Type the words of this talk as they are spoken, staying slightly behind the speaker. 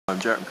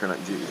Jack. I'm carrying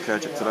out your duty of care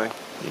check today.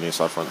 Your near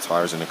side front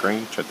tyre is in the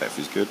green, tread depth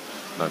is good,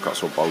 no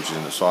cuts or bulges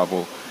in the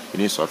sidewall. Your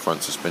near side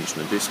front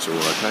suspension and discs are all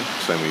okay.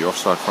 Same with your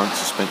offside front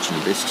suspension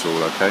and discs are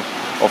all okay.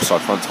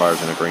 Offside front tyre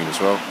is in the green as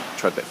well,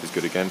 tread depth is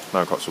good again,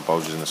 no cuts or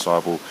bulges in the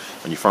sidewall,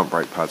 and your front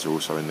brake pads are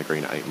also in the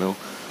green at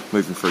 8mm.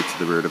 Moving through to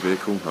the rear of the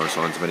vehicle, no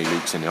signs of any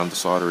leaks in the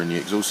underside or in the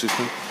exhaust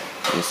system.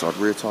 Inside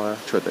rear tyre,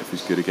 tread depth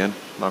is good again,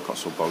 no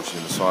cuts or bulges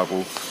in the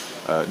sidewall.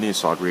 Near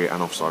side rear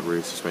and offside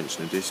rear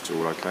suspension and discs are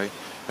all okay,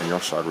 and your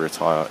offside rear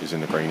tyre is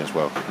in the green as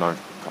well, no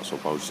cuts or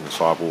bulges in the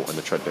sidewall, and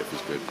the tread depth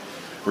is good.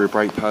 Rear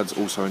brake pads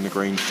also in the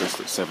green, just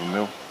at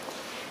 7mm.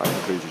 That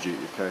concludes your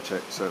duty of care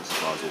check. Service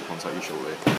supplies will contact you shortly.